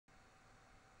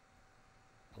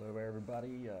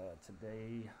everybody.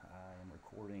 Today I am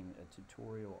recording a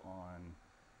tutorial on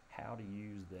how to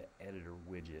use the editor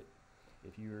widget.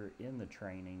 If you're in the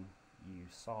training, you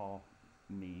saw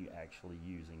me actually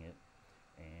using it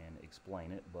and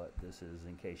explain it, but this is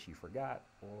in case you forgot,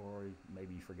 or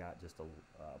maybe you forgot just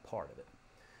a part of it.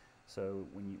 So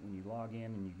when you log in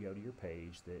and you go to your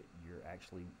page that you're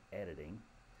actually editing,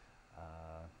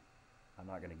 I'm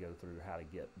not going to go through how to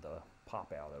get the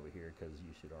pop out over here because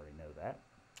you should already know that.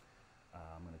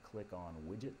 I'm going to click on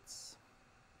widgets,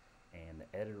 and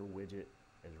the editor widget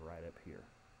is right up here.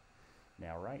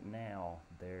 Now right now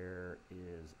there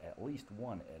is at least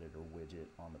one editor widget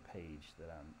on the page that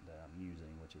I'm using,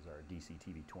 which is our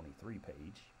DCTV23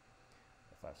 page.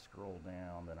 If I scroll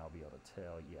down, then I'll be able to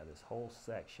tell, yeah, this whole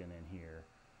section in here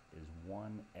is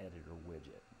one editor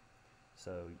widget.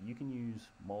 So you can use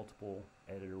multiple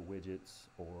editor widgets,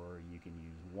 or you can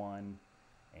use one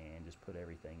and just put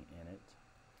everything in it.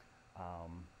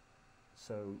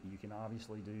 So you can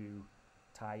obviously do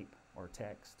type or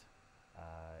text,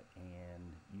 and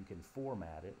you can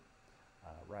format it.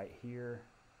 Right here,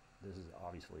 this is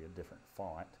obviously a different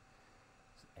font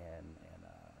and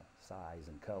size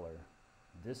and color.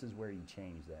 This is where you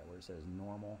change that, where it says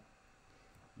normal.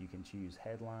 You can choose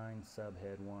headline,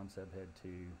 subhead 1, subhead 2,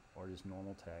 or just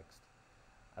normal text.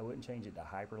 I wouldn't change it to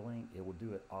hyperlink. It will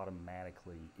do it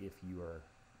automatically if you are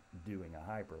doing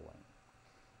a hyperlink.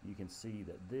 You can see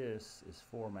that this is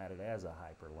formatted as a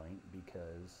hyperlink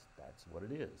because that's what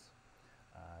it is.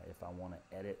 If I want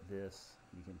to edit this,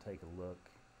 you can take a look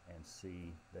and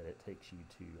see that it takes you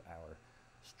to our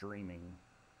streaming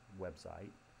website.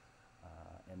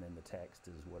 And then the text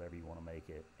is whatever you want to make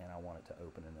it, and I want it to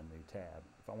open in a new tab.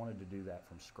 If I wanted to do that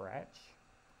from scratch,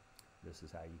 this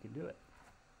is how you can do it.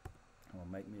 I'm going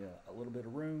to make me a little bit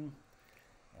of room,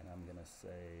 and I'm going to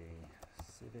say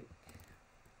civic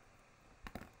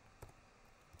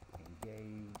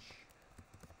engage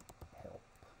help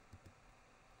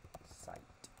site.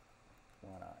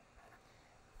 Why not?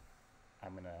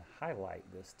 I'm going to highlight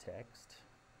this text,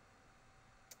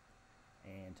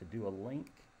 and to do a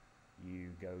link, you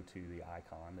go to the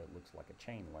icon that looks like a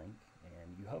chain link,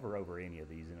 and you hover over any of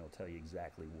these and it'll tell you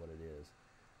exactly what it is.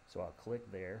 So I'll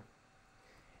click there.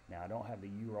 Now I don't have the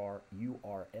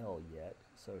URL yet,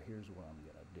 so here's what I'm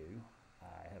going to do.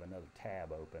 I have another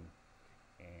tab open,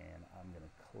 and I'm going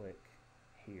to click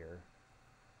here.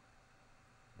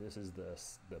 This is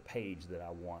the page that I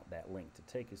want that link to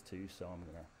take us to, so I'm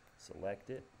going to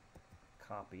select it,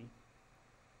 copy,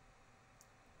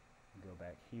 go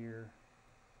back here,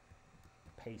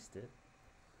 paste it.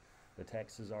 The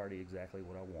text is already exactly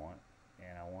what I want,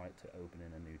 and I want it to open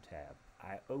in a new tab.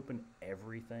 I open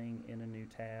everything in a new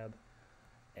tab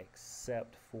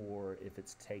except for if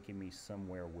it's taking me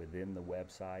somewhere within the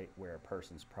website where a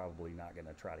person's probably not going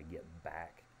to try to get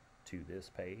back to this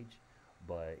page.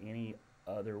 But any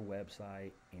other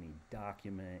website, any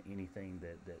document, anything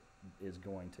that is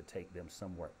going to take them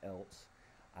somewhere else,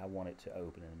 I want it to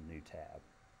open in a new tab.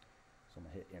 So I'm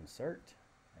going to hit insert,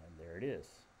 and there it is.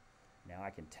 Now I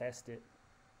can test it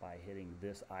by hitting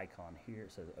this icon here.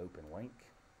 It says open link,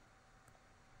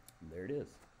 and there it is.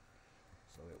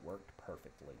 So it worked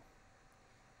perfectly.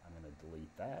 I'm going to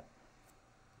delete that,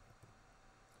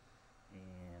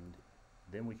 and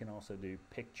then we can also do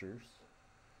pictures,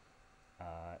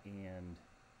 and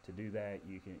to do that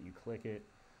you click it,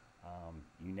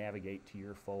 you navigate to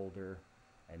your folder,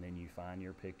 and then you find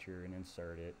your picture and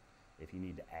insert it. If you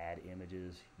need to add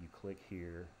images, you click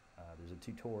here. There's a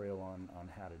tutorial on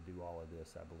how to do all of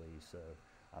this, I believe, so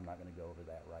I'm not going to go over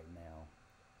that right now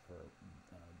for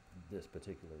this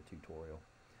particular tutorial.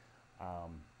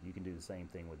 You can do the same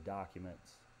thing with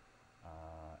documents.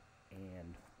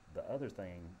 And the other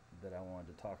thing that I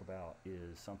wanted to talk about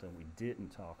is something we didn't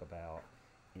talk about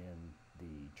in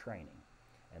the training,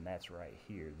 and that's right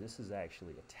here. This is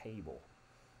actually a table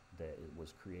that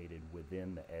was created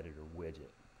within the editor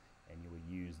widget, and you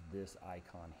will use this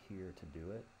icon here to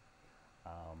do it.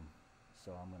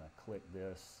 So I'm going to click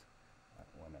this.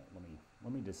 Wait a minute,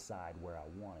 let me decide where I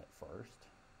want it first.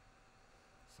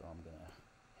 So I'm going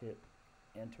to hit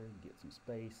enter, get some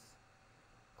space,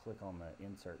 click on the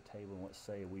insert table, and let's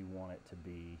say we want it to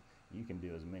be, you can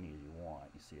do as many as you want.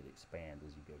 You see it expand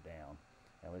as you go down.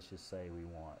 And let's just say we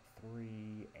want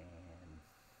 3 and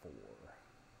 4.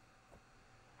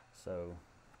 So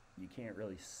you can't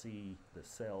really see the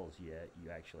cells yet. You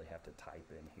actually have to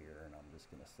type in here, and I'm just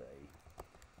going to say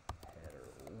header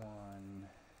 1,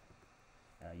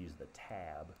 and I use the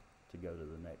tab to go to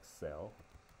the next cell.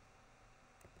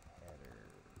 Header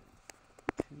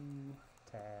 2,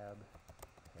 tab,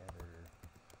 header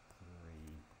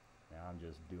 3. Now I'm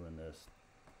just doing this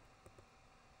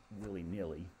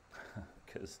willy-nilly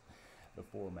because the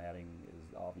formatting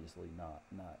is obviously not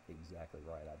exactly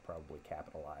right. I'd probably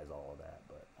capitalize all of that,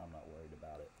 but I'm not worried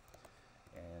about it.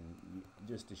 And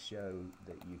just to show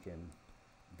that you can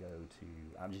go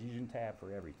to, I'm just using tab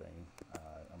for everything.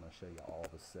 I'm going to show you all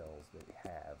the cells that we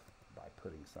have by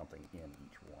putting something in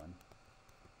each one.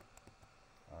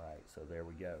 Alright, so there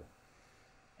we go.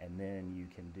 And then you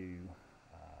can do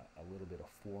a little bit of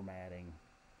formatting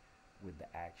with the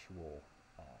actual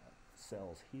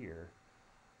cells here.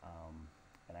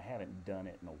 And I haven't done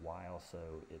it in a while, so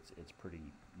it's pretty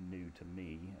new to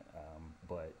me,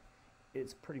 but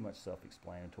it's pretty much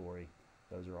self-explanatory.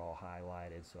 Those are all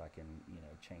highlighted, so I can,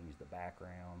 change the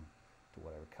background to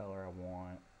whatever color I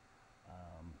want.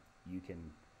 You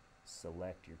can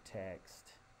select your text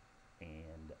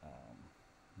and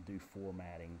do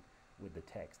formatting with the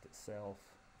text itself.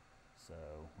 So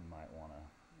we might want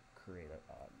to create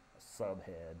a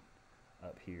subhead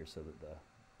up here so that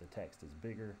the text is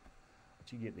bigger,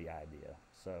 but you get the idea.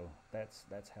 So that's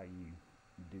how you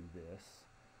do this.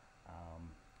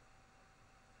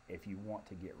 If you want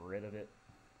to get rid of it,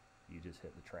 you just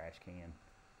hit the trash can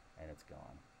and it's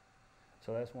gone.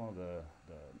 So that's one of the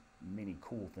many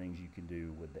cool things you can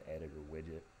do with the editor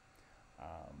widget.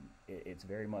 It's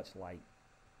very much like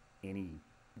any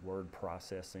word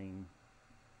processing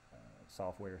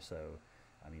software. So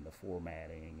I mean, the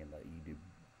formatting and you do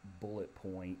bullet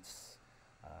points,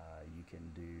 you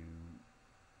can do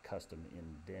custom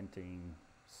indenting,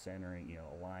 centering,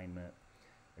 alignment.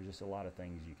 There's just a lot of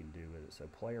things you can do with it. So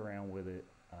play around with it,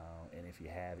 and if you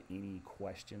have any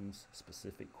questions,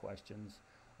 specific questions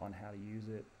on how to use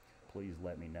it, please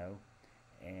let me know.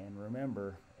 And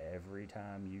remember, every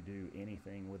time you do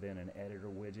anything within an editor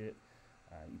widget,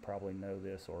 you probably know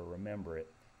this or remember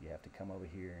it, you have to come over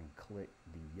here and click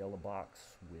the yellow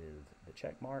box with the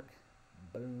check mark.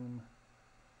 Boom.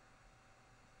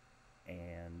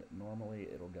 And normally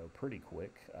it'll go pretty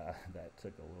quick. That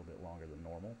took a little bit longer than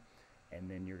normal. And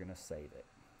then you're going to save it.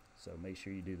 So make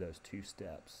sure you do those 2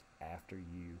 steps after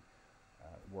you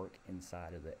work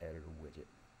inside of the editor widget.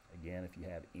 Again, if you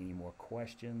have any more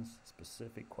questions,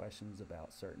 specific questions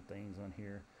about certain things on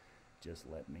here, just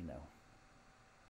let me know.